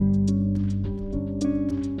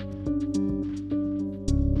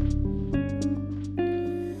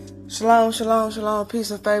Shalom, shalom, shalom, peace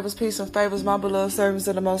and favors, my beloved servants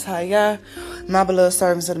of the Most High Yah, my beloved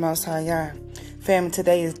servants of the Most High Yah. Family,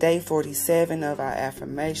 today is day 47 of our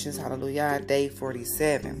affirmations, hallelujah, day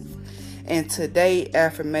 47. And today's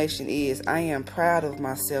affirmation is, I am proud of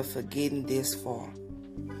myself for getting this far.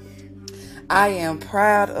 I am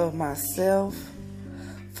proud of myself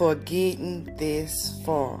for getting this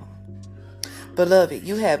far. Beloved,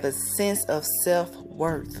 you have a sense of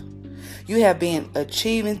self-worth. You have been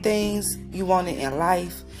achieving things you wanted in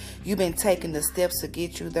life. You've been taking the steps to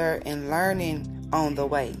get you there and learning on the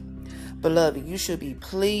way. Beloved, you should be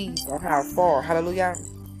pleased on how far. Hallelujah.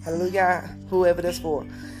 Hallelujah. Whoever that's for.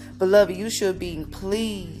 Beloved, you should be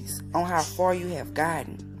pleased on how far you have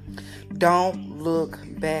gotten. Don't look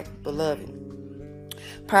back, beloved.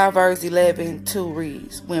 Proverbs 11:2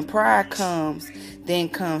 reads, when pride comes, then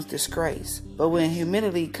comes disgrace. But when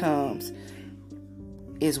humility comes,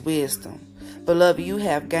 is wisdom. Beloved, you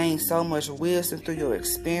have gained so much wisdom through your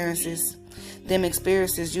experiences. Them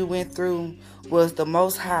experiences you went through was the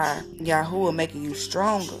Most High, Yahuwah, making you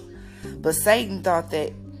stronger. But Satan thought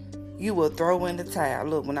that you would throw in the towel.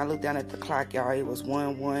 Look, when I looked down at the clock, y'all, it was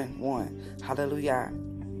 111. Hallelujah.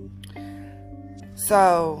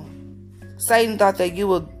 So, Satan thought that you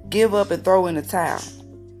would give up and throw in the towel.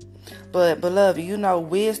 But, beloved, you know,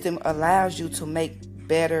 wisdom allows you to make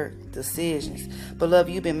better decisions.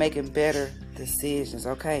 Beloved, you've been making better decisions,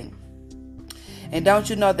 okay? And don't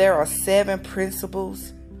you know there are 7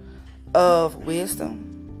 principles of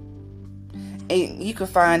wisdom? And you can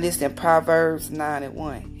find this in Proverbs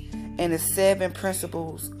 9:1. And the 7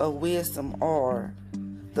 principles of wisdom are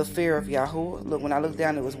the fear of Yahuwah. Look, when I look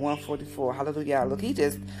down, it was 144. Hallelujah. Look, he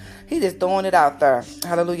just throwing it out there.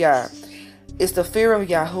 Hallelujah. It's the fear of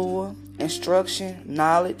Yahuwah, instruction,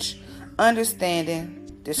 knowledge, understanding,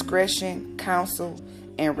 discretion, counsel,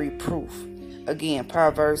 and reproof. Again,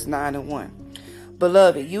 Proverbs 9:1.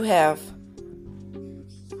 Beloved, you have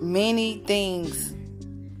many things.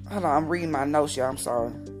 Hold on, I'm reading my notes, y'all. I'm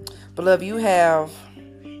sorry. Beloved, you have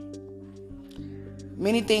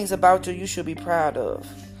many things about you should be proud of.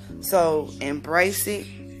 So embrace it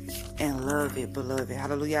and love it, beloved.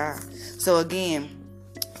 Hallelujah. So again,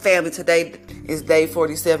 family, today is day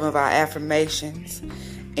 47 of our affirmations.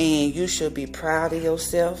 And you should be proud of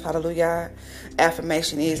yourself. Hallelujah.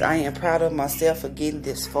 Affirmation is, I am proud of myself for getting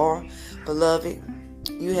this far. Beloved,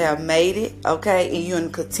 you have made it, okay? And you're going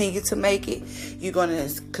to continue to make it. You're going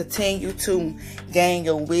to continue to gain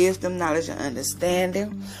your wisdom, knowledge, and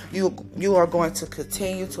understanding. You are going to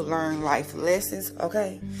continue to learn life lessons,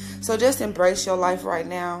 okay? So just embrace your life right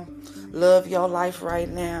now. Love your life right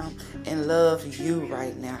now. And love you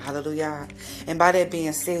right now. Hallelujah. And by that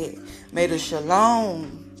being said, may the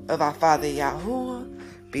shalom of our Father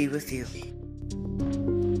Yahuwah be with you.